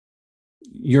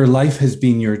your life has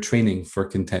been your training for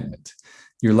contentment.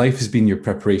 Your life has been your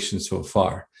preparation so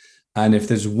far. And if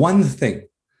there's one thing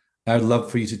I'd love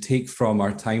for you to take from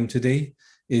our time today,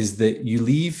 is that you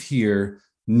leave here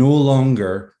no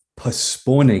longer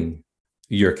postponing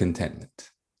your contentment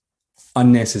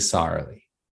unnecessarily.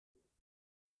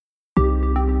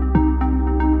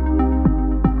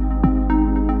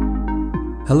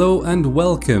 Hello and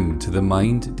welcome to the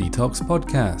Mind Detox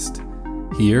Podcast.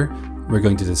 Here, we're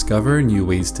going to discover new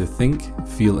ways to think,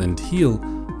 feel, and heal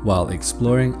while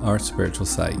exploring our spiritual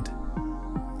side.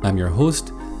 I'm your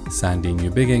host, Sandy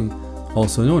Newbigging,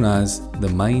 also known as the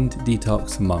Mind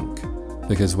Detox Monk,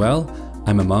 because, well,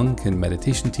 I'm a monk and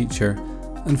meditation teacher,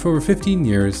 and for over 15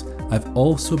 years, I've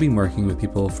also been working with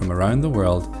people from around the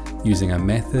world using a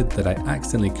method that I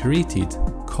accidentally created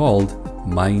called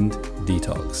Mind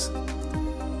Detox.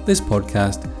 This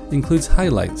podcast includes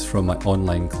highlights from my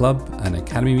online club and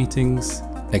academy meetings,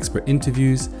 expert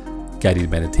interviews,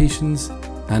 guided meditations,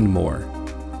 and more.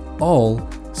 All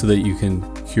so that you can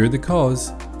cure the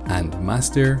cause and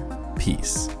master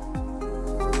peace.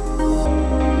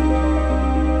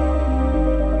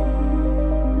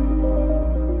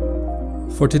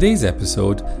 For today's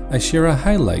episode, I share a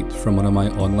highlight from one of my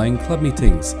online club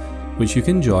meetings, which you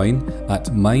can join at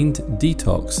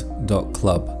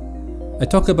minddetox.club. I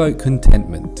talk about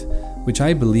contentment, which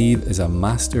I believe is a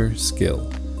master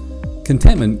skill.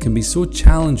 Contentment can be so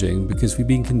challenging because we've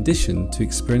been conditioned to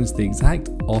experience the exact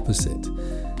opposite.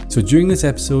 So during this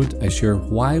episode, I share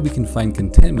why we can find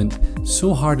contentment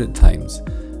so hard at times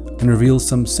and reveal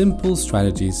some simple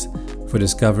strategies for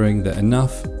discovering that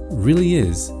enough really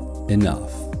is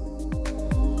enough.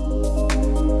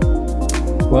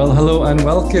 Well, hello and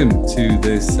welcome to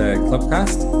this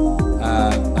Clubcast.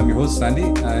 I'm your host,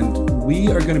 Sandy, and we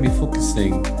are going to be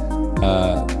focusing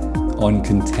on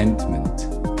contentment.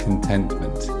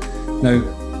 Now,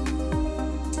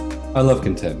 I love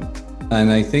contentment,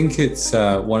 and I think it's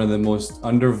one of the most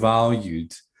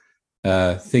undervalued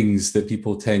things that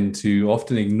people tend to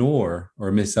often ignore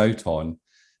or miss out on,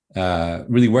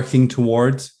 really working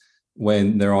towards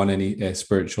when they're on any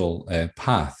spiritual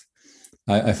path.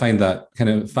 I find that kind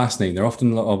of fascinating. They're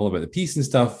often all about the peace and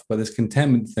stuff, but this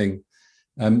contentment thing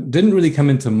didn't really come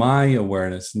into my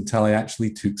awareness until I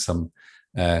actually took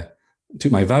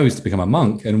my vows to become a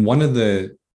monk. And one of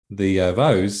the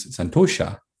vows,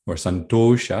 Santosha,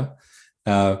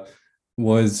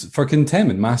 was for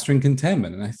contentment, mastering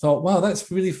contentment. And I thought, wow, that's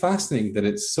really fascinating that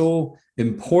it's so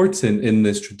important in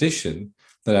this tradition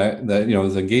that I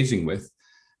was engaging with,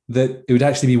 that it would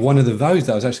actually be one of the vows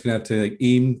that I was actually going to have to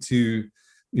aim to,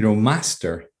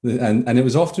 master. And it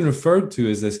was often referred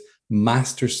to as this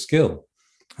master skill.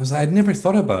 I was like, I'd never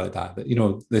thought about that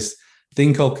this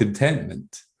thing called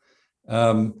contentment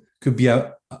could be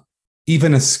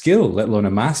even a skill, let alone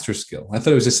a master skill. I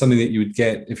thought it was just something that you would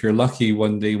get if you're lucky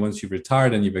one day once you've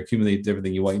retired and you've accumulated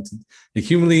everything you want to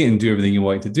accumulate and do everything you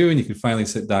want to do, and you can finally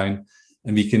sit down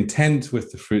and be content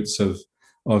with the fruits of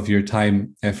your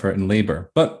time, effort, and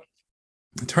labor. But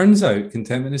it turns out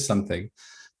contentment is something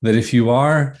that if you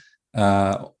are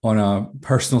on a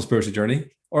personal spiritual journey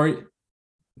or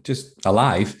just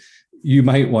alive, you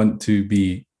might want to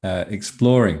be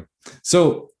exploring.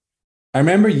 So I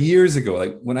remember years ago,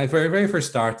 like when I very first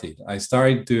started, I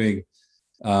started doing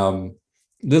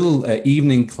little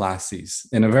evening classes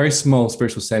in a very small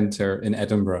spiritual center in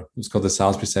Edinburgh. It was called the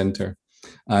Salisbury Centre.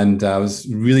 And I was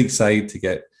really excited to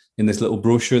get in this little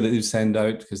brochure that they'd send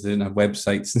out because they didn't have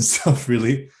websites and stuff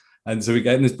really. And so we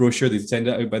got in this brochure, they'd send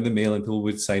it out by the mail and people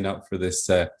would sign up for these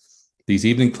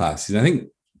evening classes. And I think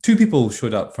 2 people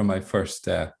showed up for my first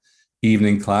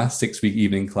evening class, 6-week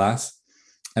evening class,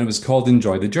 and it was called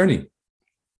Enjoy the Journey.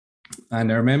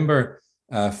 And I remember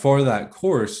for that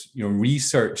course,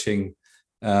 researching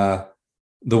the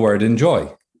word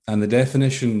enjoy. And the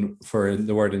definition for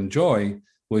the word enjoy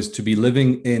was to be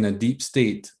living in a deep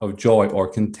state of joy or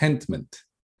contentment.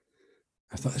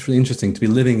 I thought that's really interesting, to be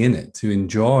living in it. To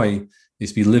enjoy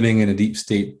is to be living in a deep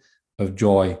state of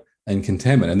joy and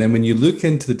contentment. And then when you look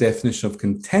into the definition of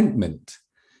contentment,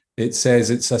 it says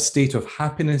it's a state of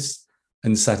happiness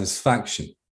and satisfaction.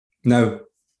 Now,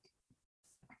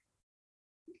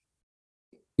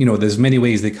 there's many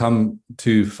ways they come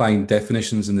to find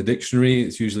definitions in the dictionary.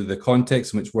 It's usually the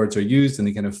context in which words are used, and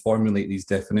they kind of formulate these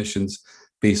definitions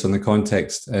based on the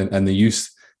context and the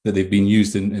use that they've been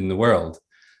used in the world.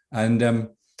 And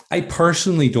I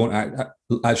personally don't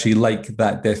actually like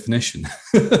that definition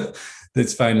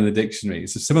that's found in the dictionary.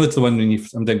 It's similar to the one when you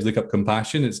sometimes look up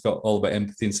compassion. It's got all about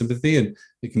empathy and sympathy, and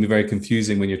it can be very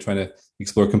confusing when you're trying to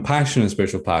explore compassion on a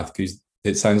spiritual path, because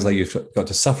it sounds like you've got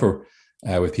to suffer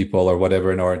with people or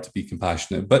whatever in order to be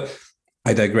compassionate. But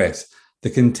I digress. The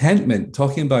contentment,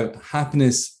 talking about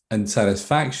happiness and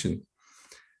satisfaction,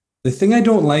 the thing I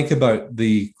don't like about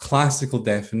the classical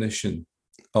definition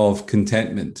of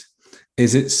contentment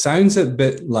is it sounds a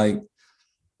bit like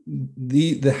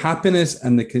the happiness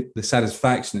and the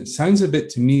satisfaction. It sounds a bit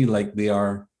to me like they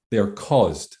are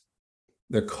caused.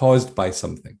 They're caused by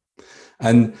something,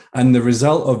 and the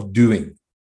result of doing.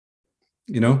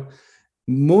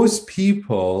 Most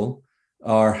people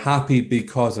are happy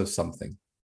because of something,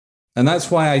 and that's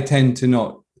why I tend to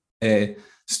not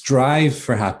strive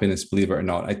for happiness. Believe it or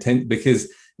not,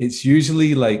 because it's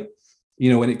usually like,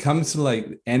 when it comes to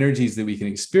like energies that we can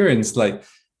experience, like,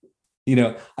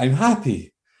 I'm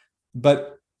happy,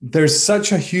 but there's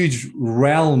such a huge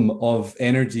realm of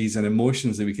energies and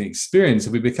emotions that we can experience.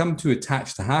 If we become too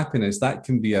attached to happiness, that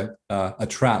can be a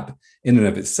trap in and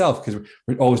of itself, because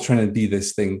we're always trying to be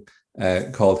this thing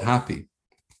called happy.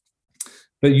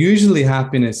 But usually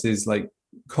happiness is like,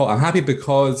 I'm happy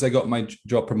because I got my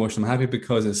job promotion. I'm happy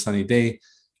because it's a sunny day.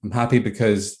 I'm happy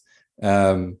because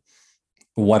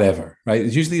whatever, right?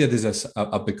 It's usually there's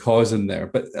a because in there,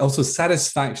 but also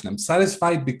satisfaction. I'm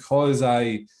satisfied because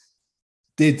I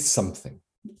did something.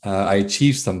 I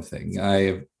achieved something.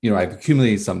 I've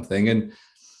accumulated something. And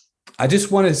I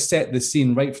just want to set the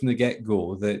scene right from the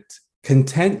get-go that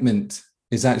contentment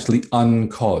is actually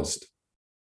uncaused.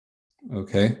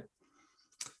 Okay.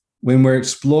 When we're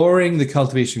exploring the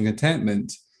cultivation of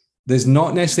contentment, there's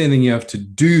not necessarily anything you have to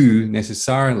do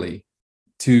necessarily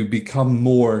to become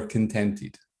more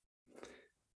contented.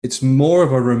 It's more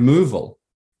of a removal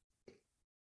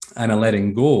and a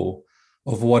letting go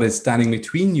of what is standing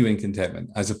between you and contentment,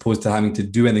 as opposed to having to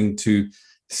do anything to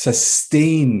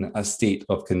sustain a state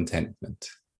of contentment.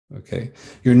 Okay.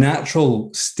 Your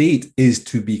natural state is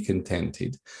to be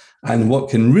contented. And what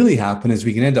can really happen is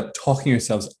we can end up talking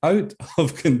ourselves out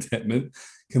of contentment,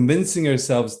 convincing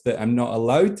ourselves that I'm not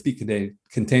allowed to be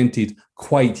contented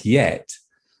quite yet,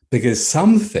 because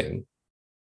something,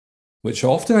 which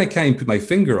often I can't put my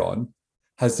finger on,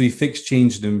 has to be fixed,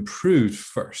 changed, and improved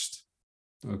first.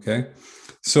 Okay.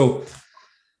 So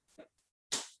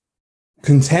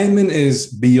contentment is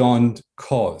beyond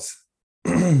cause.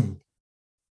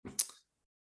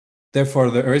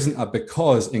 Therefore, there isn't a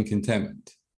because in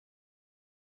contentment.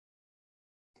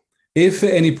 If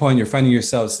at any point you're finding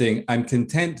yourself saying, I'm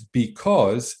content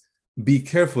because, be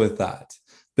careful with that,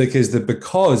 because the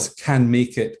because can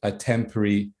make it a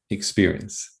temporary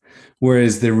experience.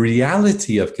 Whereas the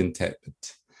reality of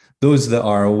contentment, those that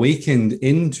are awakened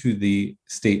into the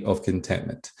state of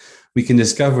contentment, we can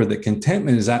discover that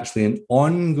contentment is actually an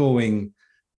ongoing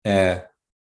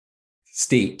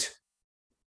state,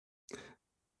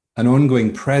 an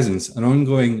ongoing presence, an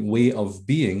ongoing way of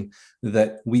being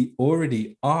that we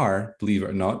already are, believe it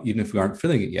or not, even if we aren't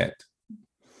feeling it yet.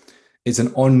 It's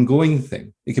an ongoing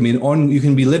thing. It can be you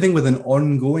can be living with an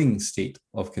ongoing state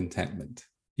of contentment.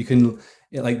 You can,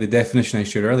 like the definition I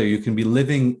shared earlier, you can be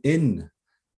living in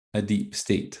a deep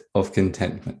state of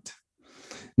contentment.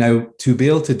 Now, to be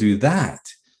able to do that,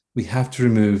 we have to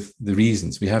remove the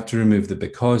reasons. We have to remove the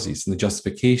becauses and the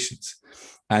justifications.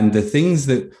 And the things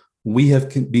that we have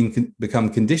become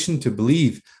conditioned to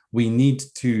believe we need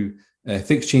to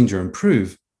fix, change, or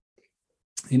improve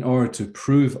in order to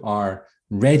prove our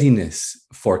readiness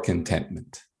for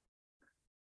contentment.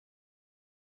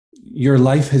 Your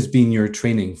life has been your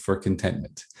training for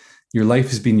contentment. Your life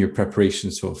has been your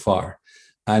preparation so far.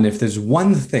 And if there's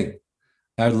one thing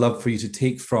I'd love for you to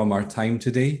take from our time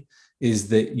today, is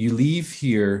that you leave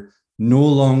here no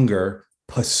longer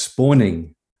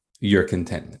postponing your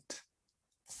contentment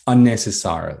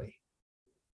unnecessarily.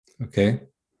 Okay?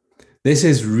 This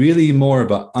is really more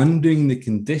about undoing the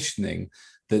conditioning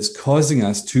that's causing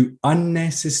us to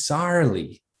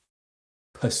unnecessarily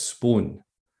postpone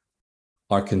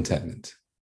our contentment.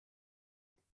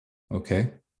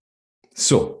 Okay?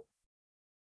 So,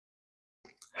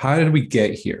 how did we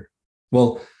get here?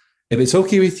 Well, if it's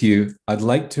okay with you, I'd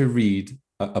like to read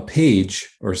a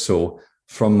page or so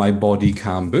from my Body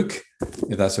Calm book,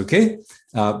 if that's okay.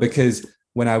 Because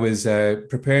when I was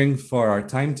preparing for our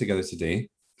time together today,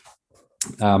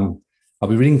 I'll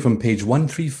be reading from page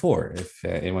 134, if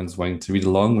anyone's wanting to read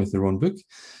along with their own book.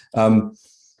 When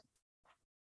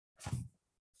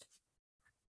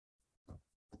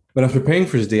I was preparing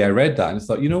for today, I read that and I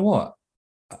thought, you know what?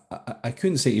 I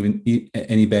couldn't say even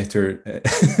any better.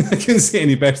 I couldn't say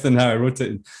any better than how I wrote it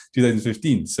in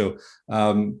 2015. So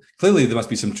clearly there must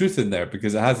be some truth in there,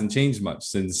 because it hasn't changed much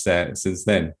since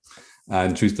then,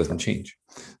 and truth doesn't change.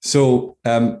 So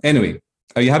anyway,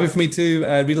 are you happy for me to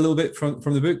read a little bit from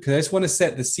the book? Because I just want to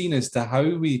set the scene as to how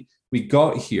we we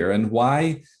got here and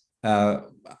why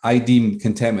I deem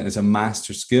contentment as a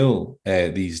master skill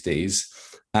these days.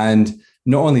 And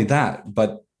not only that,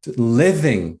 but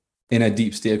living in a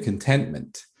deep state of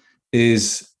contentment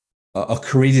is a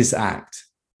courageous act,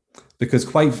 because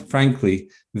quite frankly,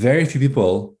 very few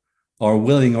people are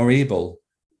willing or able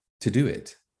to do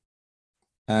it.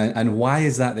 And why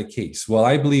is that the case? Well,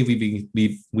 I believe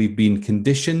we've been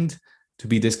conditioned to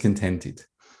be discontented.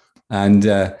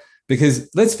 And because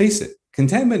let's face it,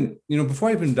 contentment, before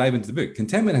I even dive into the book,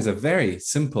 contentment has a very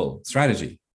simple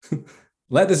strategy.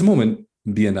 Let this moment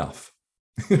be enough.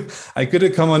 I could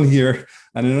have come on here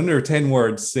and in under 10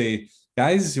 words say,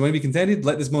 guys, you want to be contented?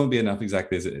 Let this moment be enough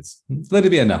exactly as it is. Let it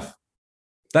be enough.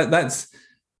 That's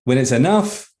when it's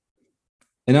enough,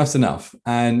 enough's enough.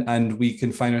 And we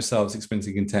can find ourselves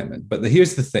experiencing contentment. But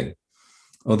here's the thing.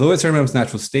 Although it's our most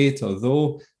natural state,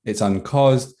 although it's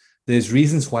uncaused, there's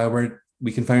reasons why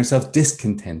we can find ourselves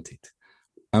discontented.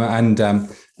 And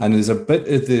there's a bit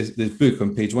of this book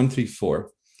on page 134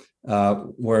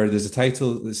 where there's a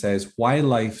title that says, Why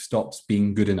Life Stops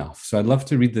Being Good Enough. So I'd love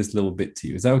to read this little bit to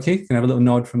you. Is that okay? Can I have a little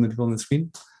nod from the people on the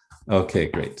screen? Okay,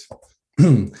 great.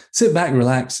 Sit back,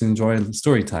 relax, and enjoy the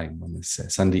story time on this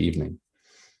Sunday evening.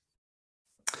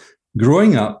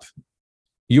 Growing up,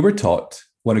 you were taught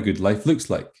what a good life looks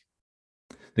like.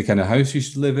 The kind of house you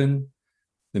should live in,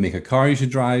 the make of car you should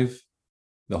drive,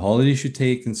 the holiday you should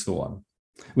take, and so on.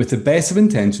 With the best of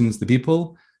intentions, the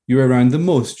people you were around the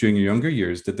most during your younger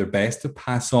years did their best to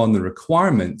pass on the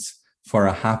requirements for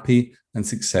a happy and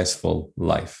successful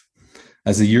life.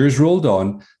 As the years rolled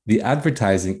on, the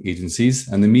advertising agencies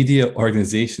and the media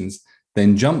organizations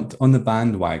then jumped on the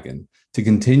bandwagon to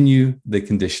continue the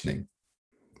conditioning,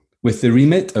 with the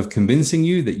remit of convincing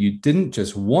you that you didn't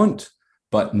just want,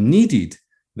 but needed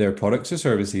their products or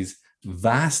services.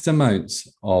 Vast amounts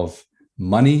of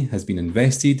money has been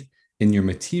invested in your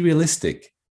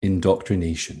materialistic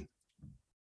indoctrination.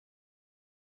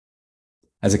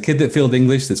 As a kid that failed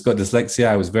English, that's got dyslexia,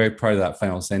 I was very proud of that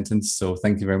final sentence. So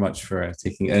thank you very much for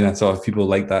taking it. And I saw people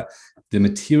like that. The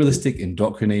materialistic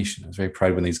indoctrination. I was very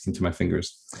proud when these came to my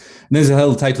fingers. And there's a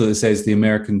little title that says The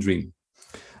American Dream.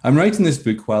 I'm writing this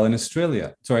book while in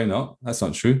Australia. Sorry, no, that's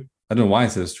not true. I don't know why I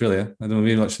said Australia. I don't know,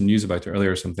 maybe I watched some news about it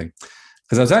earlier or something.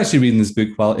 Because I was actually reading this book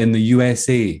while in the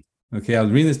USA. Okay, I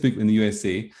was reading this book in the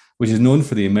USA, which is known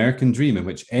for the American dream, in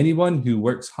which anyone who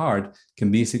works hard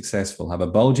can be successful, have a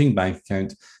bulging bank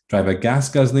account, drive a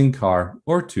gas-guzzling car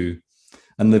or two,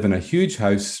 and live in a huge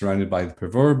house surrounded by the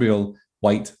proverbial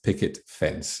white picket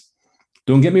fence.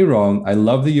 Don't get me wrong, I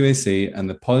love the USA and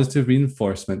the positive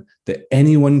reinforcement that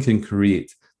anyone can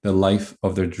create the life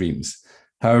of their dreams.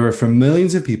 However, for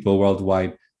millions of people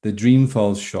worldwide, the dream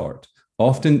falls short,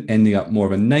 often ending up more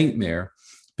of a nightmare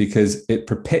because it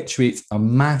perpetuates a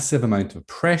massive amount of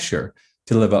pressure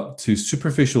to live up to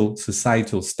superficial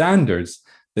societal standards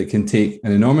that can take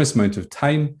an enormous amount of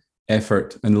time,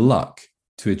 effort, and luck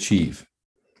to achieve.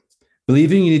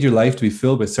 Believing you need your life to be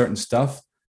filled with certain stuff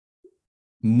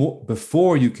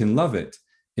before you can love it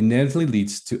inevitably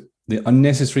leads to the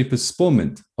unnecessary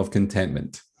postponement of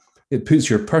contentment. It puts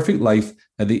your perfect life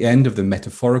at the end of the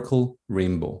metaphorical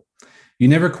rainbow. You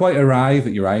never quite arrive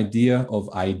at your idea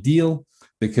of ideal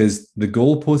because the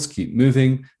goalposts keep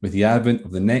moving with the advent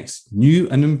of the next new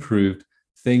and improved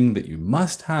thing that you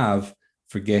must have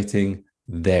for getting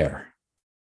there.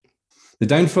 The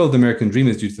downfall of the American dream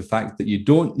is due to the fact that you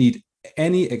don't need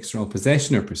any external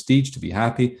possession or prestige to be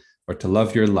happy or to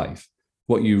love your life.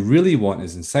 What you really want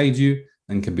is inside you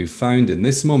and can be found in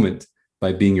this moment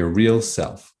by being your real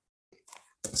self.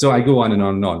 So I go on and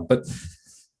on and on, but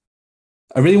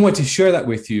I really want to share that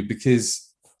with you because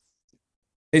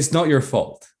it's not your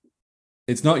fault.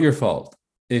 It's not your fault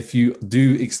if you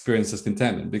do experience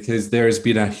discontentment, because there has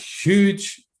been a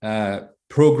huge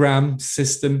program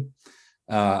system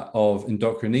of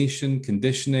indoctrination,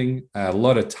 conditioning, a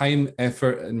lot of time,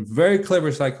 effort, and very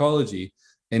clever psychology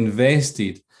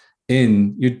invested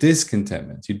in your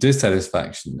discontentment, your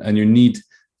dissatisfaction, and your need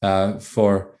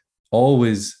for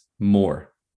always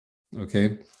more.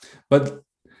 Okay, but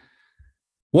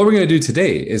what we're going to do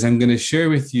today is I'm going to share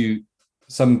with you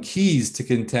some keys to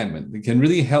contentment that can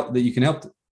really help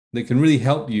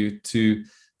you to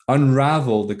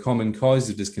unravel the common causes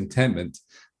of discontentment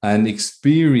and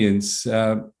experience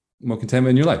more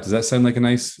contentment in your life. Does that sound like a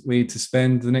nice way to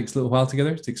spend the next little while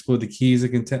together, to explore the keys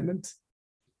of contentment?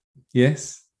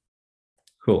 Yes?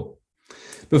 Cool.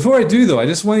 Before I do, though, I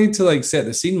just wanted to set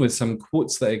the scene with some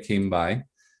quotes that I came by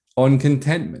on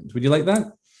contentment. Would you like that?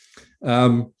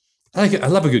 I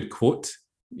love a good quote,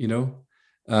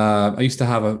 I used to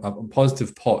have a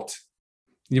positive pot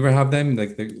You ever have them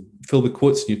like they filled with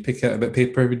quotes and you pick out a bit of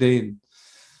paper every day? And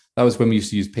that was when we used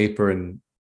to use paper and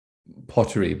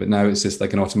pottery, but now it's just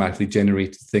like an automatically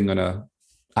generated thing on a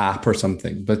app or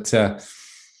something. But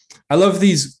I love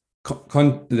these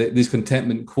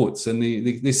contentment quotes, and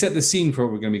they set the scene for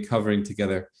what we're going to be covering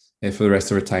together for the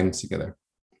rest of our time together.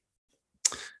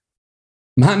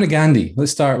 Mahatma Gandhi.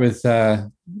 Let's start with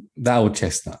that old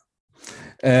chestnut.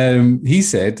 He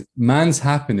said, "Man's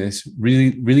happiness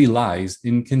really lies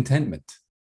in contentment."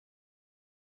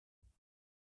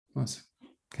 That's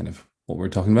kind of what we're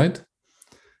talking about.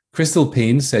 Crystal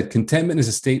Payne said, "Contentment is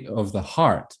a state of the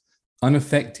heart,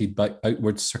 unaffected by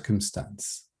outward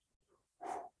circumstance."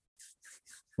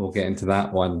 We'll get into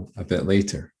that one a bit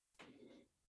later.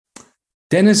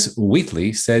 Dennis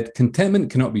Wheatley said,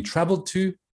 "Contentment cannot be traveled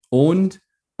to, owned,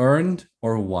 earned,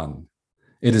 or won.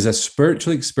 It is a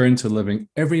spiritual experience of living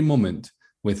every moment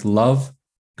with love,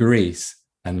 grace,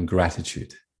 and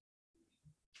gratitude."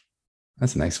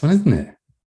 That's a nice one, isn't it?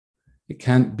 It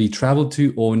can't be traveled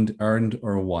to, owned, earned,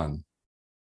 or won.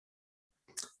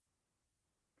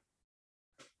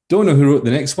 Don't know who wrote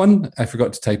the next one. I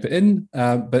forgot to type it in.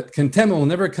 But contentment will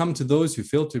never come to those who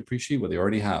fail to appreciate what they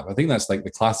already have. I think that's like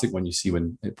the classic one you see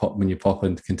when you pop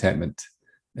into contentment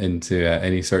into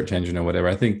any search engine or whatever.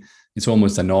 I think it's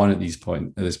almost a non at this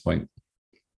point.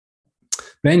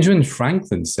 Benjamin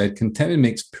Franklin said, "Contentment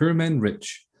makes poor men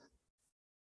rich.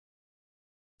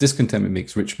 Discontentment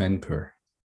makes rich men poor."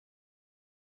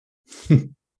 I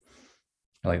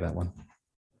like that one.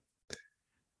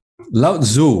 Lao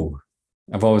Tzu.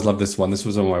 I've always loved this one. This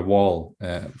was on my wall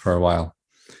for a while.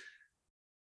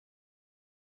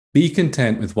 "Be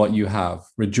content with what you have.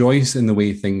 Rejoice in the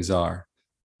way things are.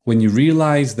 When you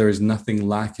realize there is nothing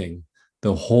lacking,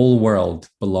 the whole world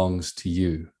belongs to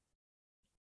you."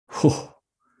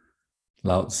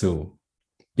 Lao Tzu.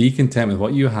 Be content with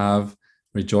what you have.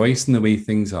 Rejoice in the way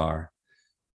things are.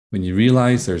 When you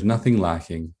realize there's nothing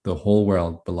lacking, the whole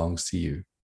world belongs to you.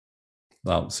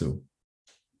 Lao Tzu.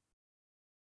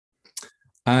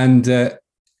 And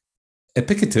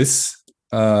Epictetus,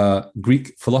 a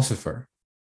Greek philosopher,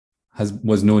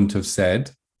 was known to have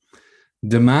said,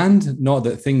 "Demand not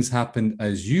that things happen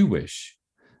as you wish,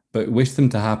 but wish them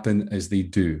to happen as they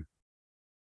do,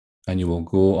 and you will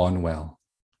go on well."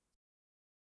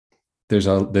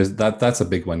 That's a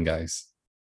big one, guys.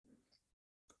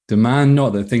 Demand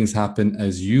not that things happen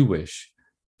as you wish,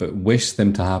 but wish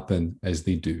them to happen as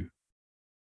they do.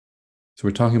 So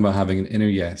we're talking about having an inner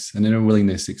yes, an inner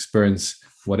willingness to experience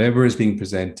whatever is being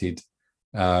presented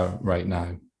right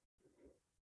now.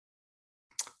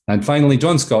 And finally,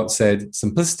 John Scott said,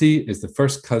 "Simplicity is the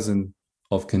first cousin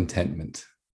of contentment."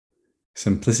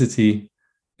 Simplicity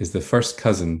is the first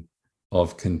cousin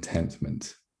of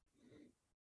contentment.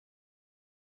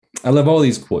 I love all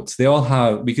these quotes. They all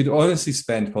have, we could honestly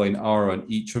spend probably an hour on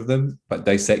each of them, but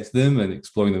dissect them and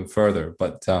exploring them further.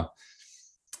 But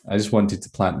I just wanted to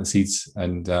plant the seeds,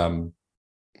 and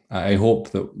I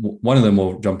hope that one of them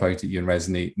will jump out at you and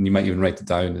resonate, and you might even write it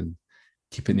down and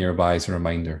keep it nearby as a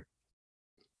reminder.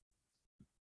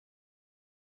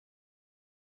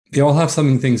 They all have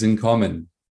things in common,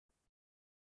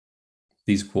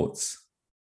 these quotes.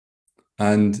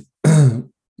 And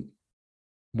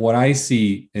what I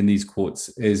see in these quotes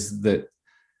is that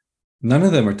none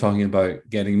of them are talking about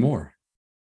getting more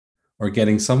or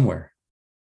getting somewhere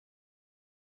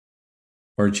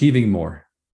or achieving more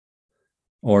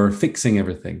or fixing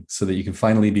everything so that you can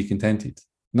finally be contented.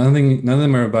 None of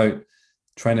them are about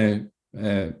trying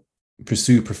to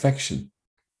pursue perfection.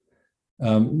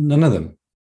 None of them.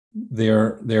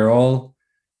 They're all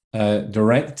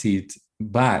directed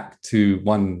back to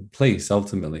one place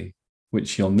ultimately,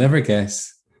 which you'll never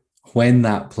guess when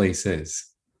that place is.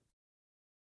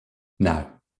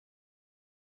 Now.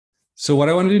 So what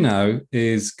I want to do now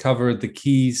is cover the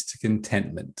keys to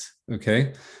contentment.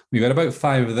 Okay, we've got about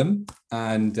 5 of them,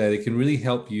 and they can really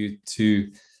help you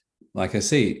to, like I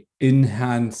say,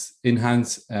 enhance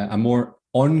a more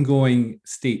ongoing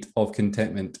state of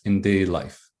contentment in daily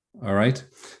life. All right.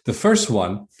 The first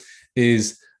one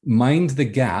is mind the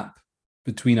gap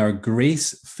between our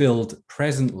grace-filled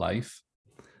present life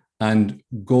and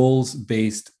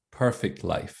goals-based perfect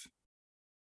life.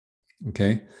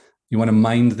 Okay. You want to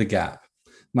mind the gap.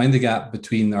 Mind the gap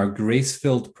between our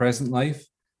grace-filled present life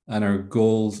and our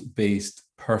goals-based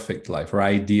perfect life, or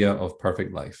idea of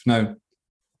perfect life. Now,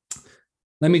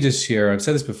 let me just share, I've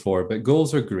said this before, but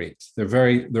goals are great.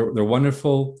 They're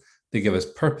wonderful. They give us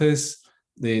purpose.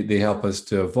 They help us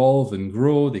to evolve and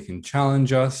grow. They can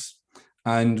challenge us.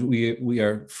 And we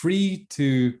are free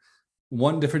to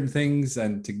want different things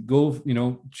and to go,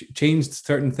 change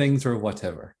certain things or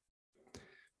whatever.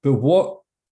 But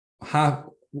ha-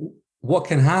 what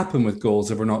can happen with goals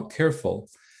if we're not careful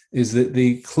is that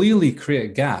they clearly create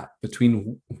a gap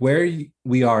between where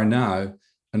we are now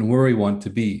and where we want to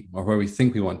be, or where we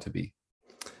think we want to be.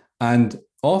 And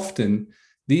often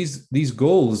these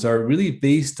goals are really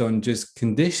based on just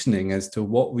conditioning as to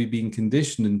what we've been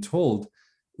conditioned and told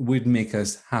would make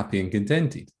us happy and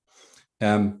contented.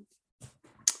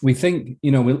 We think,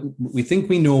 we think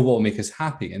we know what will make us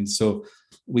happy. And so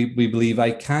we believe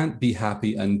I can't be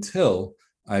happy until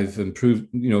I've improved,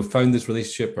 found this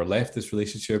relationship or left this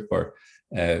relationship or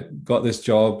got this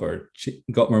job or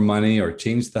got more money or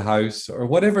changed the house or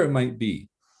whatever it might be.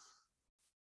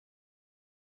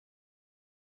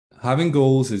 Having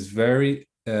goals is very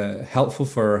helpful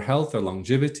for our health or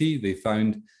longevity. They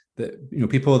found that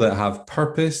people that have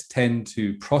purpose tend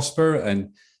to prosper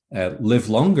and live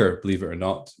longer, believe it or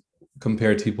not,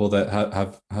 compared to people that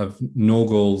have no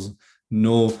goals,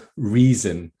 no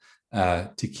reason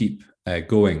to keep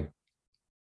going.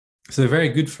 So they're very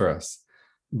good for us.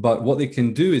 But what they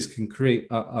can do is can create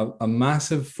a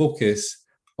massive focus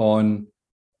on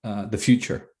the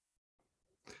future.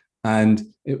 And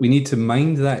we need to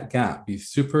mind that gap, be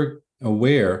super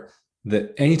aware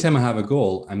that anytime I have a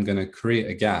goal, I'm going to create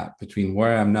a gap between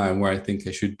where I am now and where I think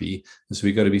I should be. And so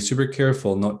we've got to be super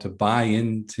careful not to buy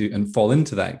into and fall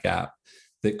into that gap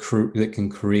that can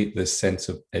create this sense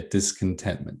of a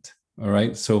discontentment. All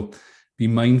right. So be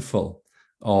mindful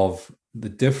of the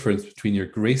difference between your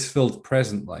grace-filled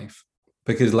present life,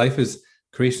 because life is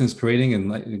creation is creating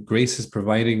and grace is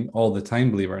providing all the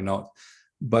time, believe it or not.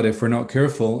 But if we're not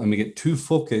careful and we get too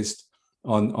focused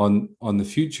on the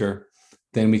future,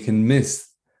 then we can miss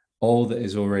all that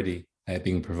is already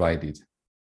being provided.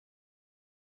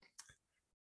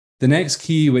 The next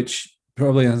key, which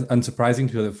probably is unsurprising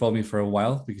to people that follow me for a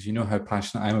while, because you know how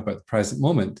passionate I am about the present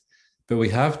moment, but we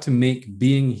have to make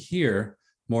being here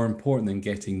more important than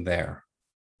getting there.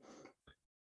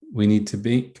 We need to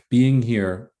make being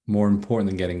here more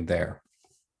important than getting there.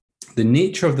 The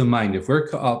nature of the mind, if we're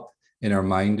caught up in our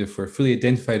mind, if we're fully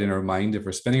identified in our mind, if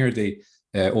we're spending our day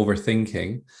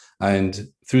overthinking, and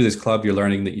through this club, you're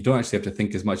learning that you don't actually have to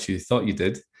think as much as you thought you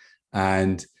did.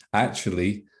 And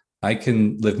actually, I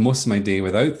can live most of my day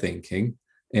without thinking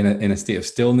in a state of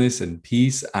stillness and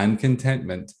peace and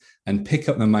contentment and pick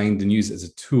up the mind and use it as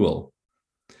a tool.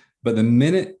 But the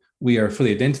minute we are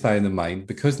fully identified in the mind,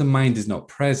 because the mind is not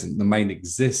present, the mind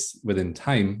exists within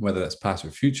time, whether that's past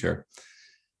or future,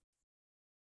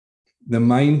 the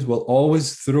mind will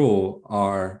always throw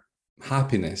our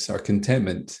happiness, our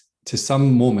contentment to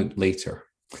some moment later.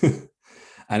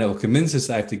 And it will convince us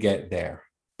that I have to get there.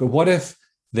 But what if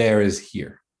there is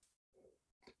here?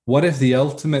 What if the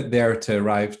ultimate there to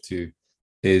arrive to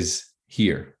is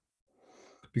here?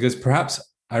 Because perhaps,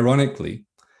 ironically,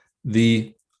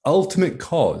 the ultimate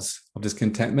cause of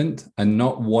discontentment and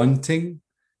not wanting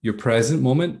your present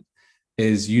moment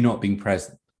is you not being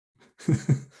present.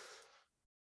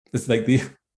 It's like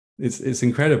it's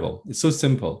incredible. It's so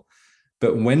simple.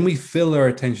 But when we fill our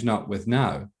attention up with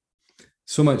now,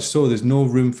 so much so there's no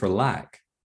room for lack.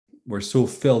 We're so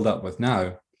filled up with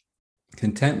now.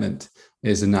 Contentment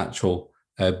is a natural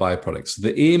byproduct. So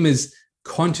the aim is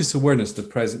conscious awareness of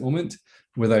the present moment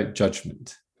without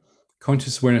judgment.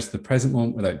 Conscious awareness of the present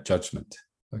moment without judgment.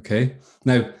 Okay.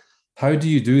 Now, how do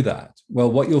you do that?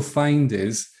 Well, what you'll find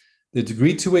is the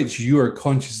degree to which you are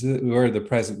conscious aware of the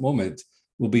present moment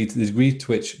will be to the degree to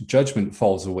which judgment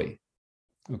falls away.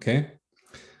 Okay.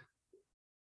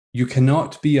 You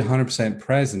cannot be 100%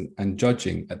 present and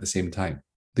judging at the same time.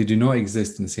 They do not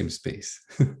exist in the same space.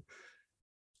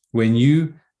 When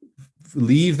you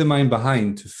leave the mind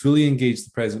behind to fully engage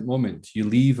the present moment, you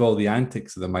leave all the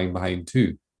antics of the mind behind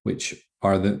too, which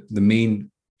are the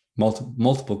main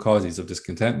multiple causes of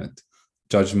discontentment: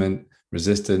 judgment,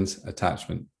 resistance,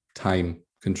 attachment, time,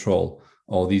 control,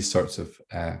 all these sorts of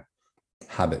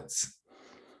habits.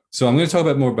 So I'm going to talk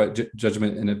about more about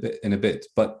judgment in a bit,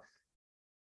 but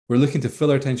we're looking to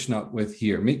fill our attention up with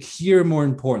here. Make here more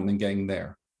important than getting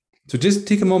there. So just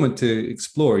take a moment to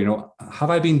explore, have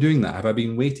I been doing that? Have I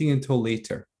been waiting until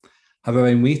later? Have I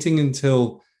been waiting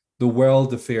until the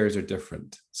world affairs are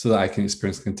different so that I can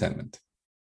experience contentment?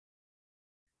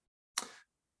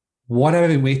 What have I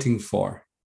been waiting for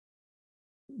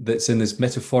that's in this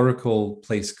metaphorical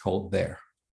place called there?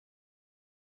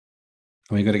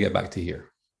 And we've got to get back to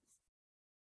here.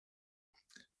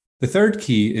 The third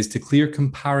key is to clear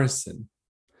comparison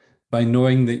by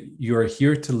knowing that you are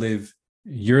here to live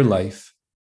your life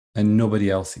and nobody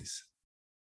else's.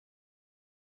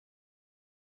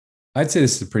 I'd say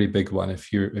this is a pretty big one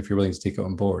if you're willing to take it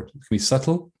on board. It can be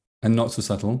subtle and not so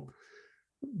subtle.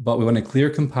 but we want a clear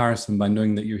comparison by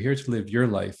knowing that you're here to live your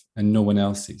life and no one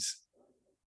else's.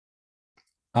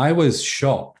 I was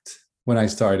shocked when I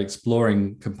started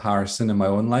exploring comparison in my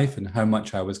own life and how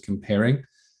much I was comparing.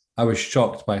 I was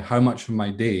shocked by how much of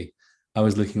my day I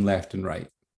was looking left and right.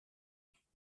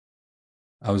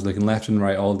 I was looking left and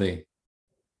right all day.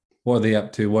 What are they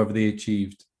up to? What have they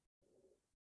achieved?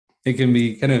 It can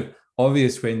be kind of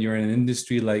obvious when you're in an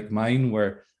industry like mine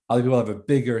where other people have a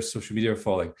bigger social media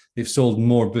following. They've sold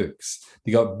more books.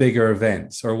 They got bigger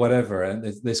events or whatever. And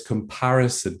this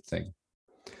comparison thing.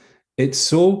 It's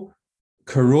so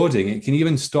corroding. It can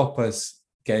even stop us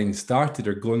getting started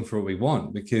or going for what we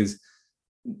want, because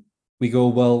we go,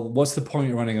 well, what's the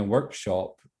point of running a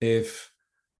workshop if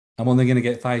I'm only going to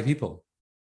get 5 people?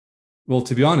 Well,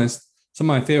 to be honest, some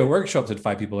of my favorite workshops had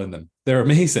 5 people in them. They're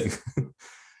amazing.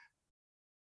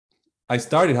 I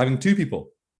started having 2 people,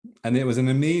 and it was an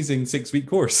amazing 6-week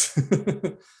course.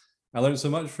 I learned so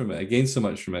much from it. I gained so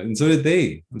much from it, and so did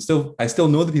they. I still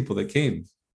know the people that came.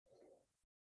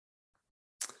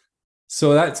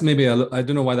 So that's maybe, I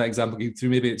don't know why that example came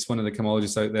through. Maybe it's one of the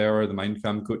chemologists out there or the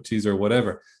Mindfam coaches or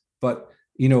whatever. But,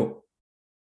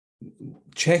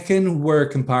 check in where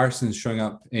comparison is showing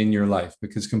up in your life,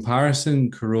 because comparison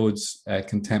corrodes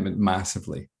contentment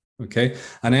massively. Okay.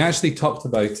 And I actually talked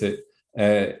about it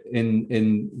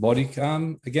in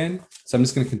Bodycam again. So I'm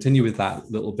just going to continue with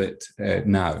that little bit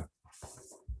now.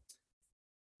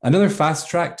 Another fast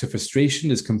track to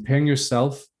frustration is comparing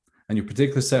yourself and your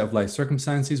particular set of life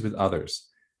circumstances with others.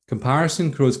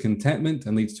 Comparison corrodes contentment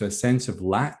and leads to a sense of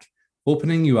lack,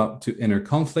 opening you up to inner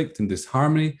conflict and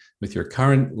disharmony with your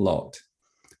current lot.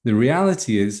 The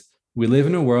reality is, we live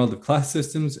in a world of class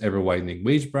systems, ever-widening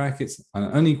wage brackets, and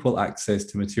unequal access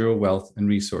to material wealth and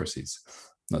resources.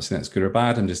 I'm not saying that's good or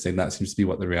bad, I'm just saying that seems to be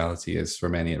what the reality is for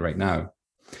many right now.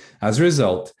 As a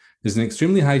result, there's an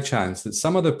extremely high chance that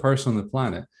some other person on the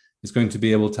planet is going to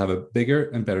be able to have bigger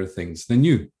and better things than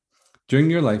you. During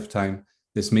your lifetime,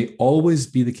 this may always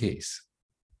be the case.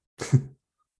 It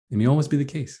may always be the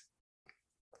case.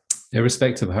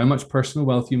 Irrespective of how much personal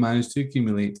wealth you manage to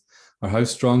accumulate or how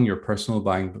strong your personal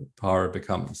buying power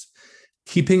becomes.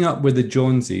 Keeping up with the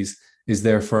Joneses is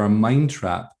therefore a mind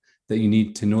trap that you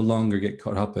need to no longer get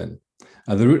caught up in.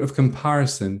 At the root of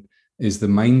comparison is the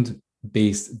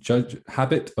mind-based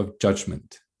habit of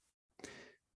judgment.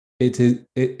 In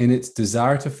its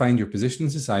desire to find your position in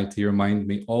society, your mind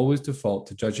may always default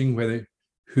to judging whether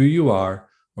who you are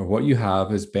or what you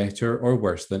have is better or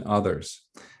worse than others.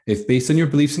 If based on your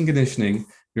beliefs and conditioning,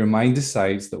 your mind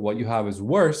decides that what you have is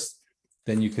worse,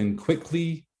 then you can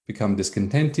quickly become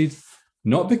discontented,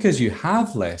 not because you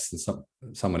have less than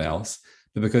someone else,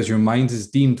 but because your mind has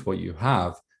deemed what you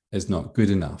have as not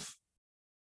good enough.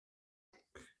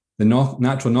 The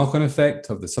natural knock-on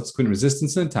effect of the subsequent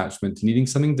resistance and attachment to needing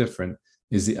something different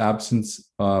is the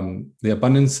abundance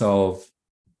of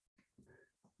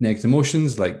negative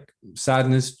emotions like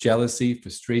sadness, jealousy,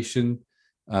 frustration.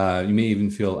 You may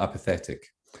even feel apathetic.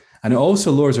 And it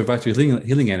also lowers our vital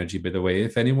healing energy, by the way.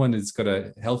 If anyone has got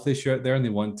a health issue out there and they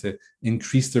want to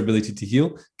increase their ability to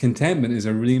heal, contentment is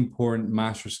a really important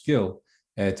master skill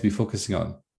to be focusing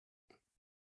on.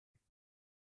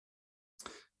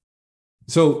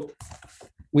 So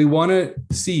we want to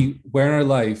see where in our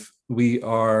life we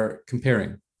are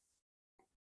comparing.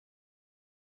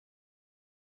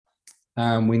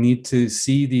 We need to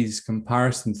see these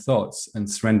comparison thoughts and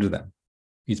surrender them.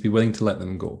 You need to be willing to let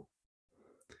them go.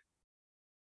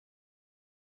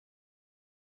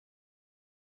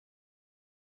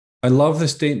 I love the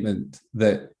statement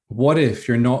that what if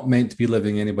you're not meant to be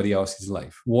living anybody else's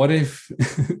life? What if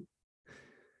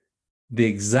the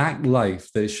exact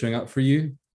life that is showing up for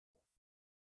you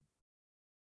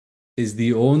is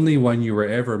the only one you were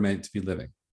ever meant to be living?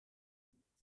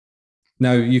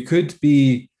 Now, you could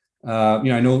be, I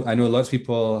know lots of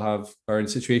people are in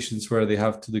situations where they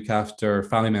have to look after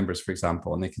family members, for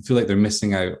example, and they can feel like they're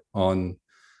missing out on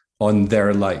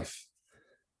their life.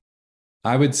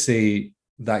 I would say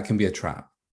that can be a trap.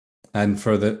 And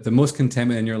for the most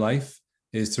contentment in your life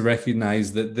is to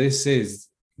recognize that this is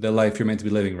the life you're meant to be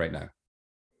living right now.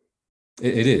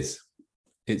 It is.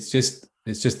 It's just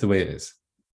the way it is.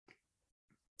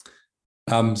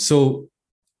 So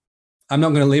I'm not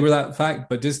going to labor that fact,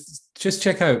 but just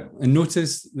check out and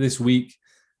notice this week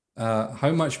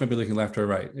how much you might be looking left or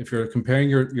right. If you're comparing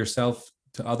yourself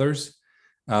to others,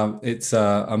 it's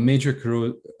a major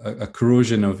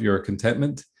corrosion of your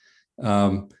contentment.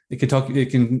 It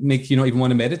can make you not even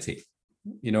want to meditate.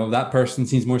 That person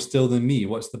seems more still than me.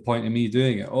 What's the point of me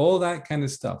doing it? All that kind of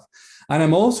stuff. And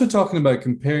I'm also talking about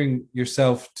comparing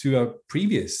yourself to a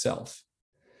previous self.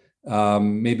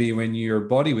 maybe when your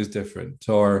body was different,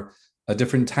 or a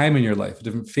different time in your life, a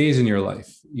different phase in your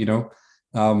life,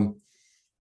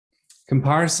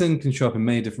 comparison can show up in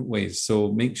many different ways.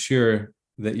 So make sure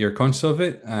that you're conscious of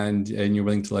it and you're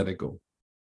willing to let it go.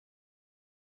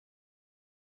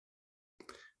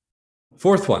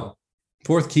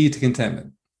 Fourth key to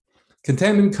contentment.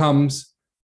 Contentment comes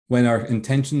when our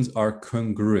intentions are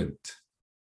congruent.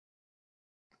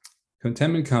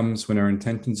 Contentment comes when our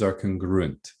intentions are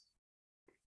congruent.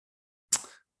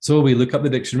 So we look up the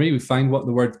dictionary, we find what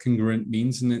the word congruent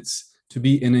means, and it's to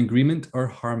be in agreement or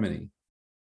harmony.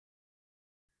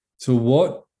 So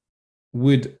what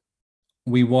would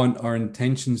we want our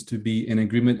intentions to be in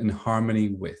agreement and harmony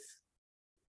with?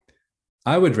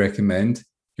 I would recommend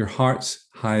your heart's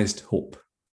highest hope.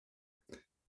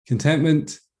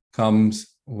 Contentment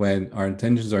comes when our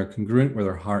intentions are congruent with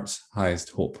our heart's highest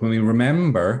hope. When we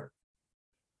remember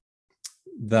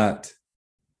that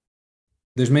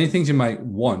there's many things you might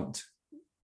want,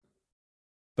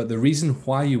 but the reason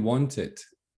why you want it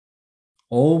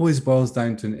always boils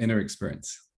down to an inner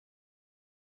experience.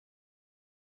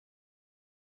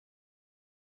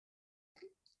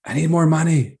 I need more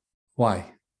money.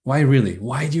 Why? Why really?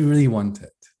 Why do you really want it?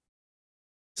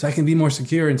 So I can be more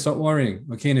secure and stop worrying.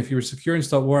 Okay, and if you were secure and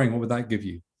stop worrying, what would that give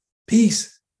you?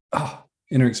 Peace.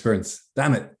 Inner experience.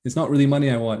 Damn it. It's not really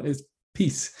money I want. It's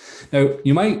peace. Now,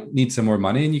 you might need some more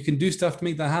money and you can do stuff to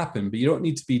make that happen, but you don't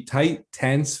need to be tight,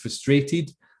 tense,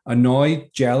 frustrated, annoyed,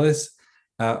 jealous,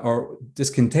 or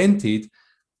discontented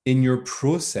in your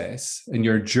process and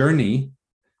your journey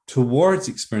towards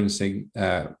experiencing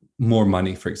more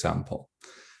money, for example.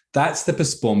 That's the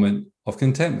postponement of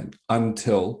contentment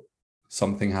until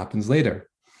something happens later.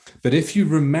 But if you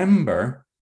remember,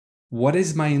 what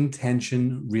is my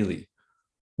intention really?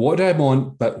 What do I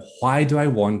want, but why do I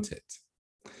want it?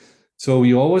 So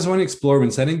you always want to explore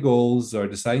when setting goals or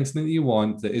deciding something that you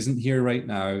want that isn't here right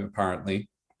now, apparently,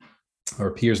 or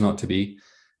appears not to be.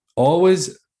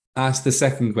 Always ask the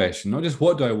second question, not just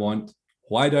what do I want,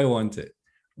 why do I want it?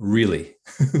 Really?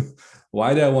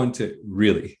 Why do I want it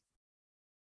really?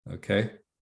 Okay.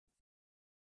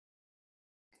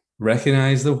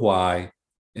 Recognize the why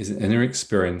is an inner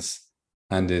experience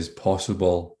and is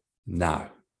possible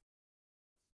now.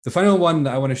 The final one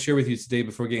that I want to share with you today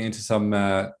before getting into some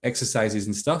exercises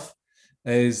and stuff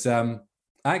is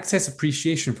access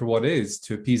appreciation for what is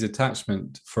to appease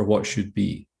attachment for what should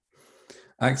be.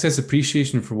 Access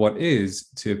appreciation for what is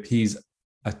to appease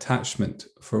attachment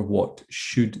for what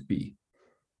should be.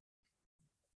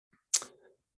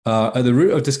 At the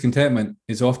root of discontentment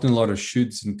is often a lot of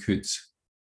shoulds and coulds.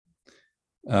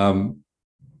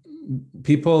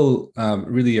 People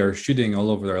really are shooting all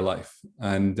over their life,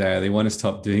 and they want to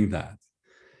stop doing that.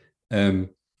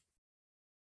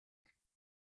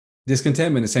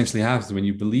 Discontentment essentially happens when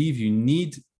you believe you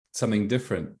need something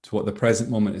different to what the present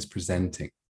moment is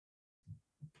presenting.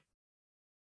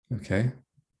 Okay.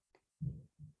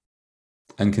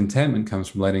 And contentment comes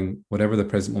from letting whatever the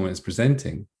present moment is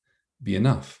presenting be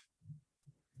enough.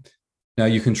 Now,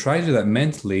 you can try to do that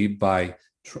mentally by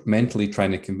mentally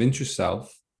trying to convince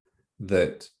yourself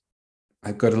that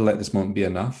I've got to let this moment be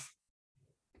enough.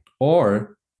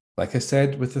 Or, like I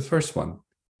said with the first one,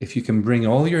 if you can bring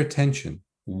all your attention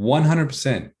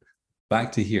 100%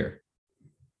 back to here,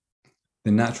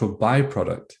 the natural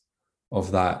byproduct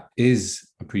of that is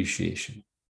appreciation.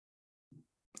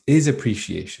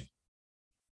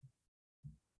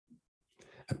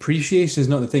 Appreciation is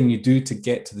not the thing you do to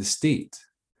get to the state.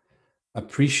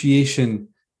 Appreciation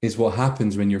is what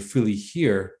happens when you're fully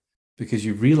here because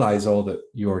you realize all that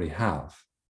you already have.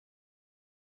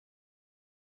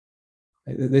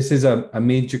 This is a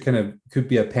major kind of, could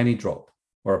be a penny drop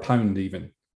or a pound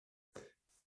even.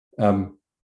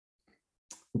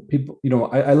 People,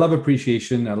 I love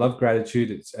appreciation. I love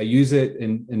gratitude. I use it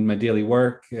in my daily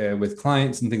work with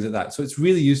clients and things like that. So it's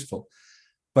really useful.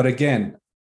 But again,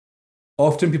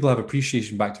 often people have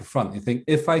appreciation back to front. They think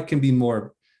if I can be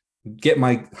more, get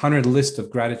my 100 list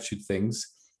of gratitude things,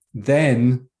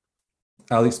 then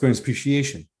I'll experience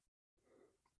appreciation.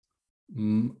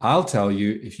 I'll tell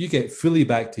you, if you get fully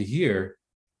back to here,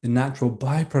 the natural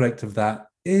byproduct of that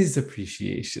is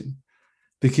appreciation,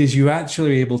 because you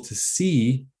actually are able to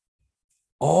see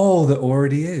all that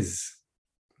already is.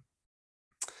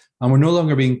 And we're no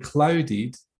longer being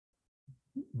clouded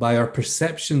by our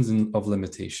perceptions of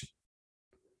limitation.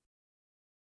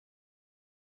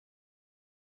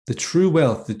 The true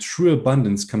wealth, the true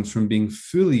abundance comes from being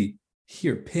fully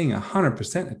here, paying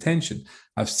 100% attention.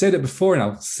 I've said it before and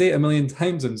I'll say it a million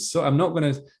times, and so I'm not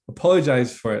going to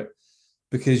apologize for it,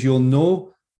 because you'll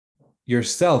know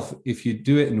yourself, if you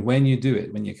do it and when you do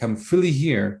it, when you come fully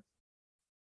here,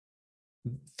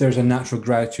 there's a natural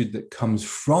gratitude that comes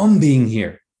from being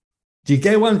here. Do you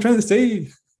get what I'm trying to say?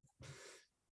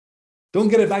 Don't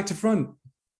get it back to front.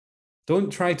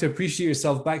 Don't try to appreciate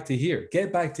yourself back to here.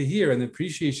 Get back to here, and the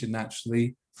appreciation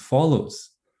naturally follows.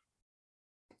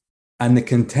 And the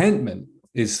contentment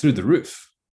is through the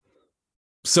roof.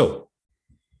 So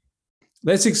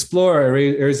let's explore our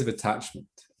areas of attachment.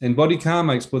 In Body Calm,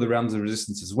 I explore the realms of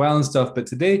resistance as well and stuff. But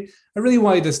today, I really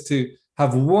wanted us to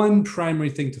have one primary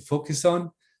thing to focus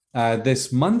on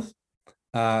this month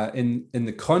in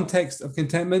the context of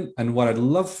contentment. And what I'd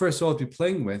love for us all to be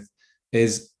playing with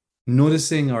is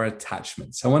noticing our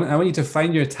attachments. I want you to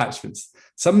find your attachments.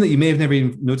 Some that you may have never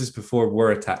even noticed before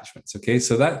were attachments. Okay,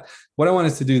 so that what I want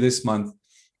us to do this month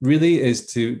really is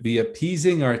to be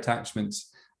appeasing our attachments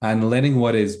and letting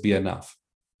what is be enough.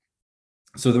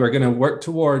 So that we're going to work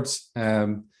towards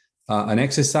an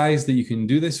exercise that you can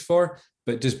do this for.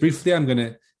 But just briefly, I'm going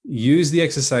to use the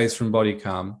exercise from Body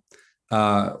Calm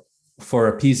for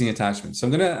appeasing attachment. So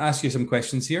I'm going to ask you some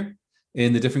questions here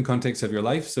in the different contexts of your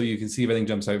life so you can see if everything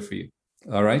jumps out for you.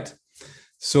 All right.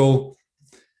 So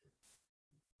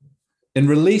in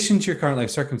relation to your current life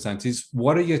circumstances,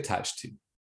 what are you attached to?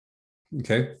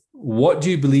 Okay. What do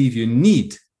you believe you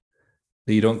need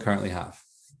that you don't currently have?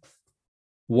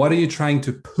 What are you trying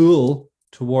to pull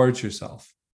towards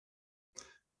yourself?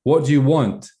 What do you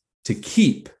want to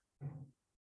keep?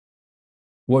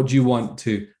 What do you want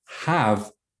to have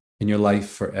in your life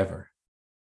forever?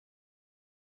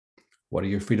 What are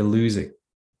you afraid of losing?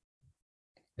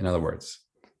 In other words,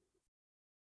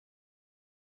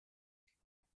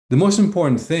 the most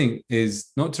important thing is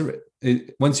not to,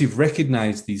 once you've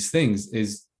recognized these things,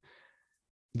 is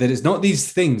that it's not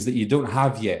these things that you don't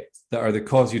have yet that are the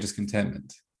cause of your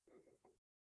discontentment,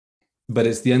 but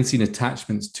it's the unseen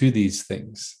attachments to these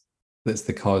things that's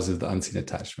the cause of the unseen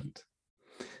attachment.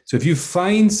 So if you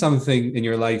find something in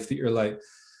your life that you're like,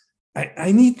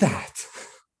 I need that,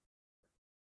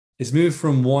 it's moved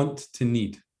from want to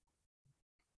need.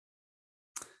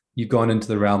 You've gone into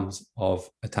the realms of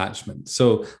attachment.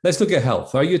 So let's look at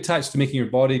health. Are you attached to making your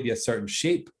body be a certain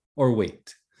shape or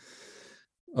weight?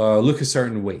 Look a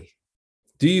certain way?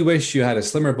 Do you wish you had a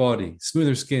slimmer body,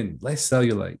 smoother skin, less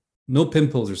cellulite, no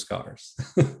pimples or scars?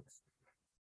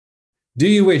 Do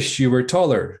you wish you were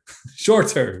taller,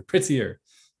 shorter, prettier,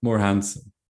 more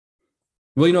handsome?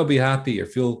 Will you not be happy or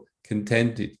feel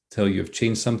contented until you have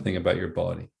changed something about your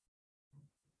body?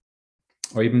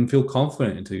 Or even feel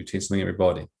confident until you change something about your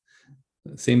body?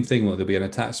 Same thing, will there be an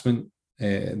attachment,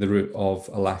 the root of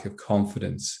a lack of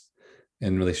confidence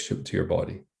in relationship to your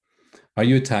body? Are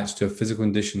you attached to a physical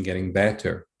condition getting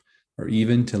better or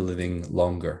even to living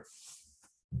longer?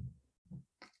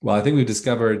 Well, I think we've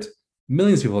discovered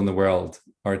millions of people in the world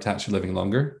are attached to living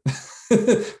longer.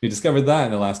 We discovered that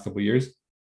in the last couple of years.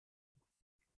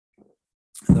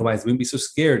 Otherwise, we wouldn't be so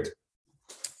scared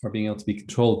or being able to be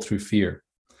controlled through fear.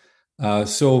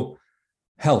 So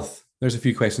health, there's a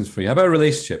few questions for you. How about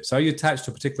relationships? Are you attached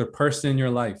to a particular person in your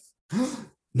life?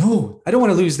 No, I don't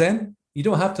want to lose them. You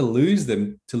don't have to lose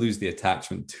them to lose the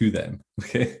attachment to them,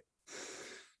 okay?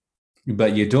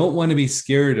 But you don't want to be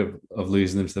scared of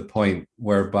losing them to the point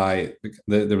whereby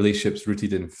the relationship's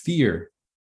rooted in fear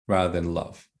rather than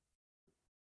love.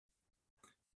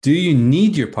 Do you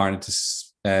need your partner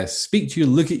to speak to you,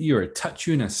 look at you, or touch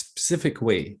you in a specific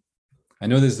way? I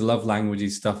know there's the love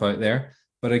languagey stuff out there,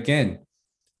 but again,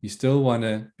 you still want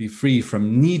to be free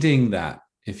from needing that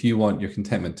if you want your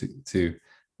contentment to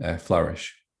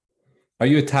flourish. Are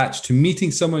you attached to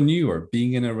meeting someone new or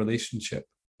being in a relationship?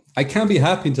 I can't be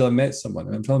happy until I've met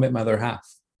someone, until I met my other half.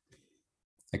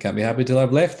 I can't be happy until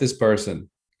I've left this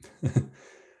person,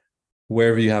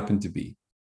 wherever you happen to be.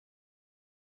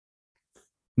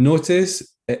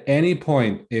 Notice at any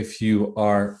point if you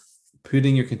are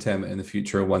putting your contentment in the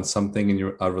future once something in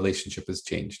your relationship has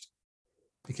changed.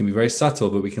 It can be very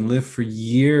subtle, but we can live for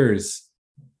years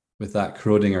with that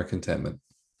corroding our contentment.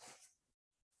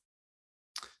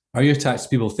 Are you attached to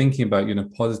people thinking about you in a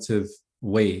positive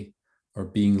way or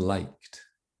being liked?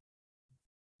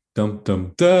 Dum,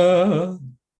 dum,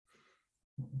 dum.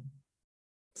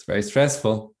 It's very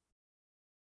stressful.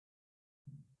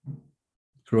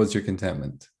 Corrodes your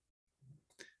contentment.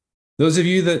 Those of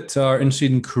you that are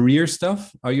interested in career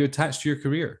stuff, are you attached to your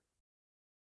career?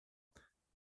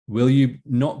 Will you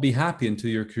not be happy until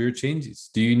your career changes?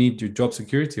 Do you need your job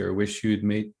security or wish you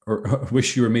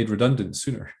were made redundant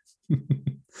sooner?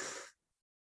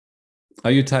 Are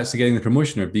you attached to getting the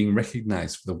promotion or being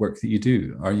recognized for the work that you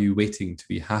do? Are you waiting to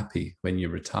be happy when you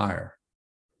retire?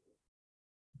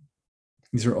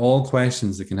 These are all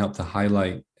questions that can help to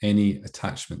highlight any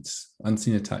attachments,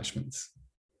 unseen attachments.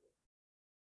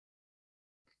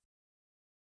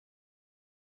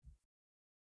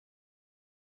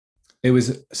 It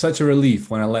was such a relief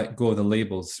when I let go of the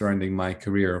labels surrounding my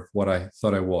career of what I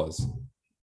thought I was.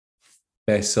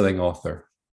 Best-selling author,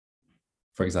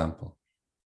 for example.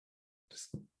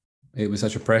 It was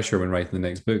such a pressure when writing the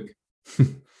next book.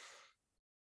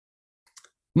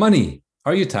 Money.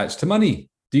 Are you attached to money?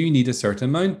 Do you need a certain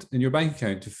amount in your bank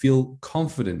account to feel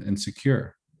confident and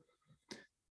secure?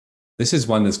 This is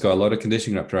one that's got a lot of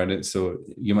conditioning wrapped around it. So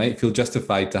you might feel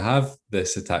justified to have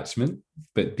this attachment,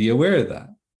 but be aware of that.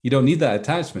 You don't need that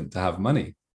attachment to have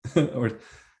money. Or do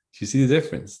you see the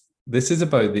difference? This is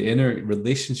about the inner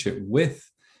relationship with.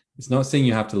 It's not saying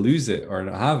you have to lose it or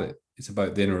not have it. It's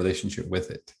about the inner relationship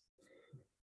with it.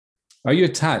 Are you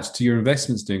attached to your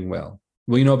investments doing well?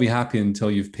 Will you not be happy until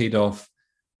you've paid off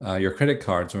your credit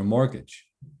cards or mortgage?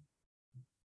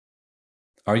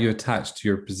 Are you attached to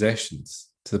your possessions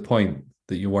to the point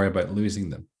that you worry about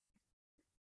losing them?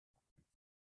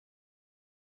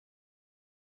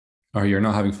 Or you're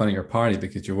not having fun at your party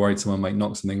because you're worried someone might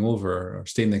knock something over or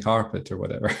stain the carpet or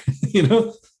whatever.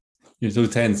 You're so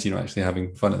tense you're not actually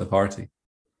having fun at the party.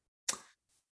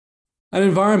 An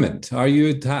environment. Are you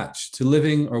attached to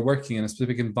living or working in a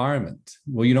specific environment?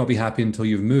 Will you not be happy until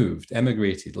you've moved,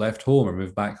 emigrated, left home, or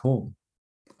moved back home?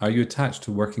 Are you attached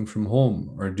to working from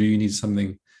home, or do you need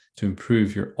something to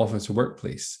improve your office or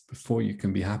workplace before you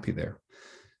can be happy there?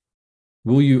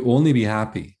 Will you only be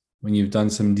happy when you've done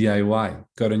some DIY,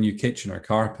 got a new kitchen or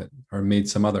carpet, or made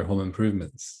some other home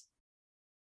improvements?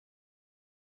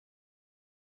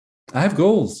 I have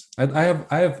goals.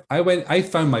 I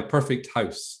found my perfect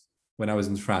house when I was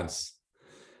in France.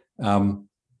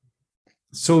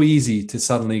 So easy to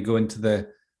suddenly go into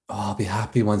I'll be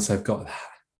happy once I've got that.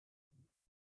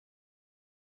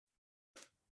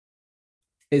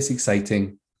 It's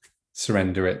exciting.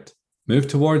 Surrender it. Move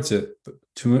towards it.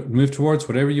 To move towards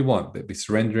whatever you want, but be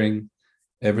surrendering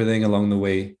everything along the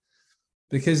way.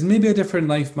 Because maybe a different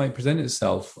life might present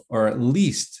itself, or at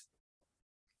least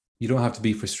you don't have to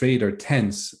be frustrated or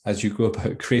tense as you go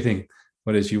about creating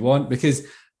what it is you want. Because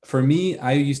for me,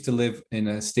 I used to live in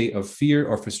a state of fear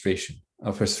or frustration.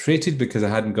 I'm frustrated because I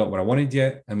hadn't got what I wanted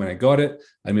yet. And when I got it,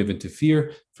 I move into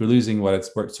fear for losing what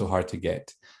it's worked so hard to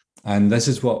get. And this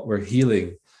is what we're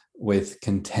healing with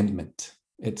contentment.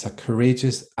 It's a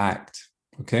courageous act.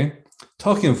 Okay.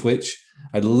 Talking of which,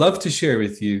 I'd love to share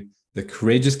with you the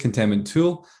Courageous Contentment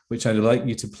tool, which I'd like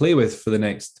you to play with for the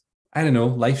next,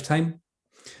 lifetime,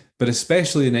 but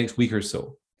especially the next week or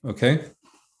so. Okay.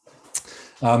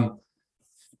 I've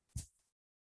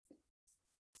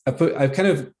kind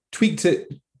of tweaked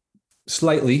it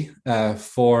slightly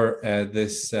for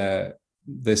this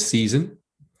season.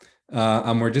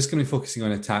 And we're just going to be focusing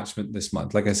on attachment this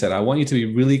month. Like I said, I want you to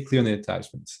be really clear on the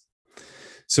attachments.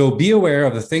 So be aware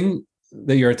of the thing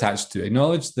that you're attached to.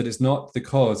 Acknowledge that it's not the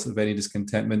cause of any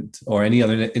discontentment or any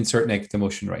other insert negative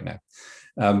emotion right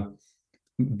now.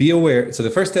 Be aware. So the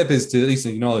first step is to at least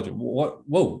acknowledge it.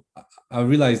 Whoa, I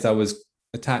realized I was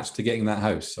attached to getting that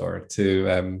house, or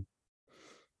to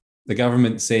the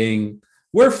government saying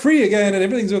we're free again and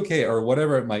everything's okay, or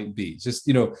whatever it might be. Just,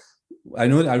 I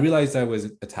realized I was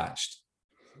attached.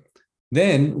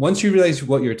 Then once you realize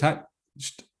what you're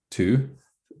attached to,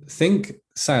 think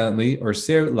silently or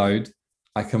say out loud,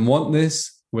 I can want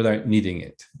this without needing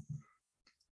it.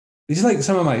 These are like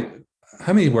some of my,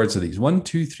 how many words are these? 1,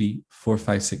 2, 3, 4,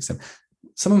 5, 6, 7.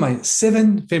 Some of my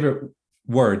 7 favorite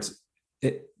words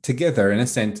together in a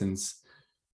sentence.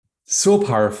 So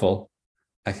powerful.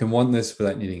 I can want this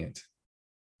without needing it.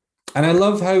 And I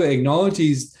love how it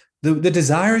acknowledges the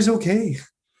desire is okay.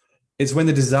 It's when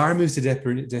the desire moves to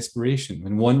desperation,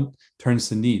 when one turns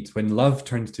to need, when love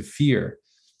turns to fear.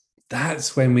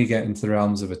 That's when we get into the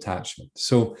realms of attachment.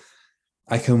 So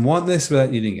I can want this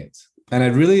without needing it. And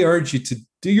I'd really urge you to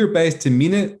do your best to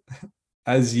mean it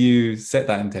as you set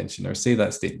that intention or say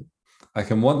that statement. I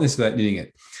can want this without needing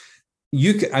it.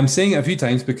 I'm saying it a few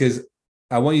times because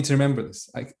I want you to remember this.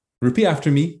 Repeat after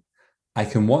me. I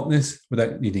can want this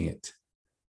without needing it.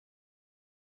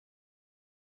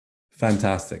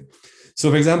 Fantastic. So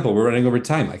for example, we're running over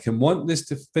time. I can want this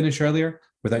to finish earlier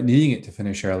without needing it to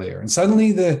finish earlier. And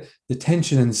suddenly the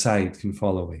tension inside can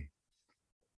fall away.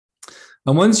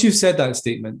 And once you've said that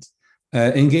statement,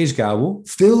 engage Gawo,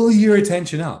 fill your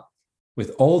attention up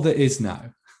with all that is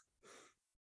now.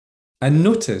 And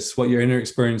notice what your inner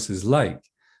experience is like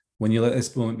when you let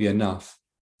this moment be enough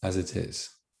as it is.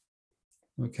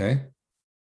 Okay.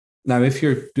 Now, if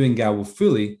you're doing Gawo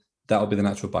fully, that'll be the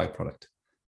natural byproduct.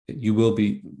 You'll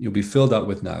be filled up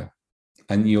with now,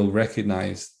 and you'll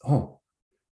recognize, oh,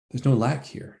 there's no lack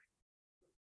here.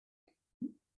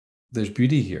 There's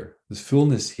beauty here. There's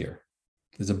fullness here.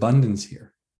 There's abundance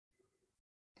here.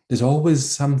 There's always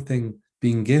something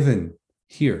being given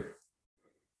here.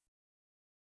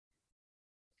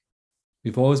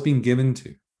 We've always been given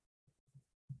to.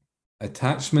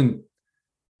 Attachment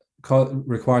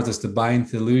requires us to buy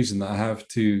into the illusion that I have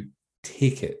to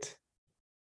take it.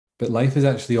 But life has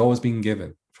actually always been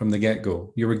given from the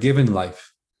get-go. You were given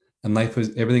life, and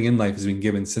everything in life has been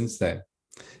given since then.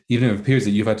 Even if it appears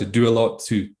that you've had to do a lot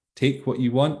to take what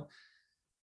you want,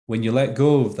 when you let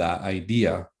go of that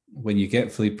idea, when you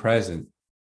get fully present,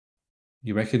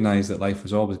 you recognize that life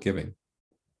was always giving.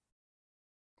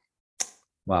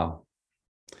 Wow.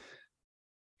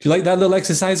 Do you like that little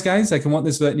exercise, guys? I can want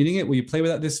this without needing it. Will you play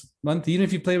with that this month? Even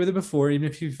if you played with it before, even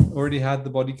if you've already had the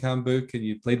Body Cam book and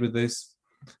you played with this,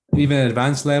 even at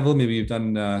advanced level, maybe you've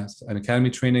done an academy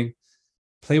training,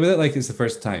 play with it like it's the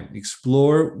first time.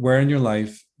 Explore where in your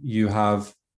life you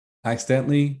have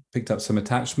accidentally picked up some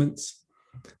attachments,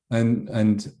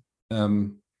 and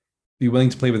be willing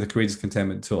to play with the courageous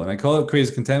contentment tool. And I call it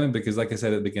courageous contentment because, like I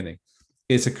said at the beginning,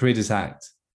 it's a courageous act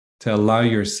to allow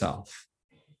yourself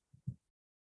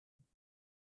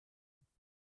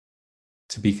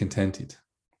to be contented,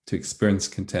 to experience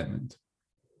contentment.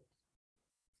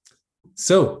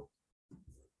 So,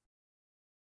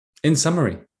 in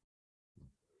summary,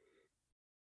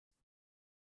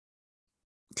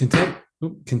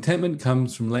 contentment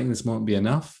comes from letting this moment be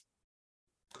enough.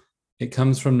 It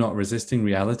comes from not resisting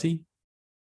reality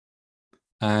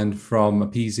and from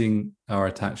appeasing our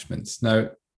attachments.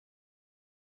 Now,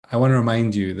 I want to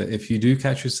remind you that if you do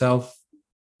catch yourself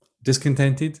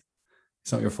discontented,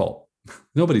 it's not your fault.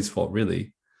 Nobody's fault,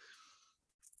 really.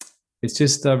 It's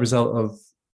just a result of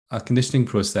a conditioning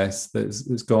process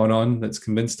that's gone on, that's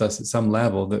convinced us at some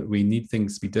level that we need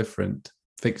things to be different,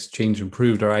 fixed, changed,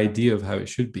 improved, our idea of how it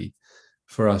should be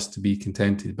for us to be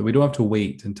contented. But we don't have to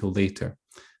wait until later.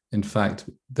 In fact,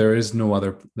 there is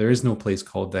no place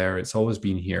called there. It's always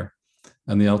been here.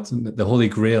 And the Holy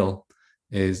Grail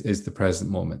is the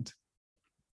present moment.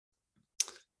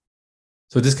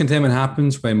 So discontentment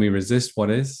happens when we resist what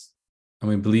is, and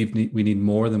we believe we need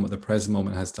more than what the present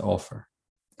moment has to offer.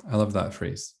 I love that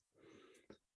phrase.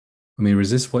 When we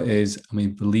resist what is, and we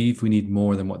believe we need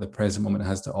more than what the present moment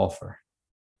has to offer.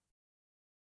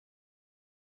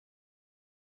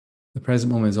 The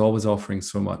present moment is always offering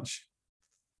so much.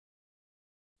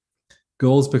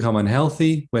 Goals become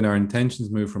unhealthy when our intentions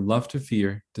move from love to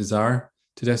fear, desire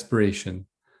to desperation,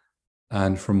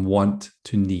 and from want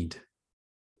to need.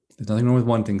 There's nothing wrong with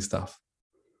wanting stuff.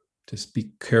 Just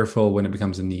be careful when it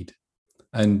becomes a need.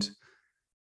 And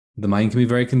the mind can be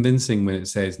very convincing when it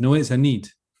says, no, it's a need.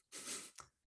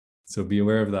 So be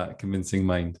aware of that convincing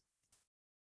mind.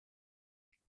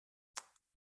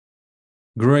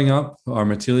 Growing up, our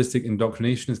materialistic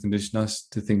indoctrination has conditioned us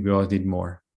to think we always need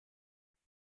more.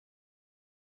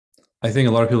 I think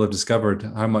a lot of people have discovered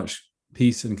how much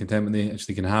peace and contentment they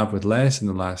actually can have with less in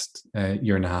the last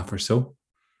year and a half or so.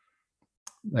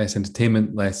 Less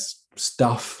entertainment, less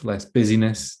stuff, less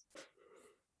busyness.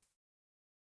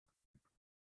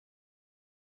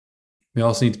 We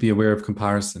also need to be aware of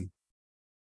comparison.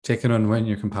 Check in on when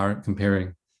you're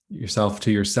comparing yourself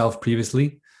to yourself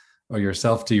previously, or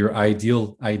yourself to your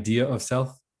ideal idea of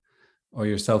self, or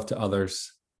yourself to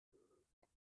others.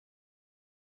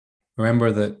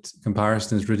 Remember that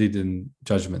comparison is rooted in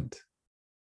judgment.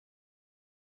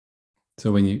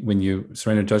 So when you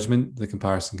surrender judgment, the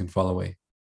comparison can fall away.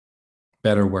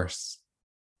 Better, worse.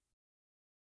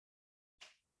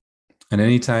 And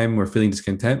anytime we're feeling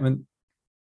discontentment,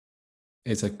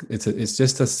 it's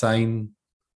just a sign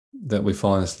that we've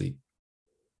fallen asleep,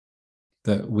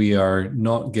 that we are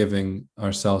not giving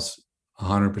ourselves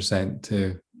 100%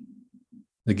 to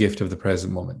the gift of the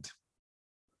present moment.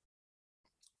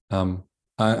 And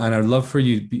I'd love for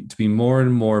you to be more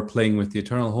and more playing with the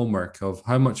eternal homework of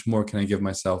how much more can I give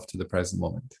myself to the present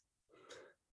moment?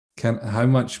 How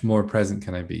much more present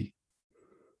can I be?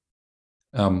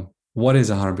 What is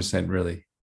 100% really?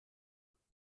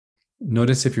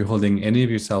 Notice if you're holding any of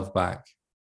yourself back.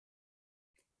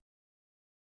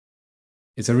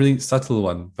 It's a really subtle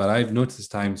one, but I've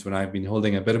noticed times when I've been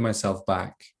holding a bit of myself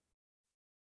back.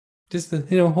 Just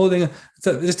holding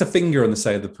just a finger on the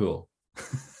side of the pool.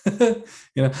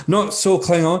 Not so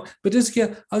cling on, but I'll just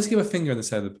give a finger on the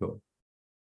side of the pool.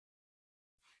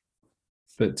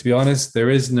 But to be honest, there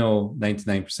is no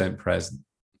 99% present.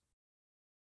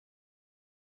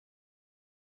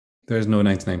 There's no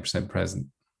 99% present.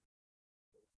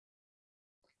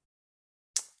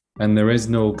 And there is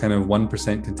no kind of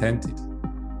 1% contented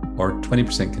or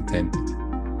 20% contented.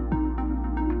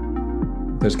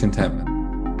 There's contentment,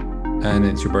 and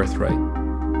it's your birthright,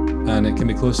 and it can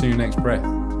be close to your next breath.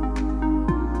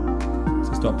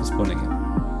 So stop postponing it.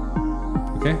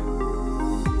 Okay?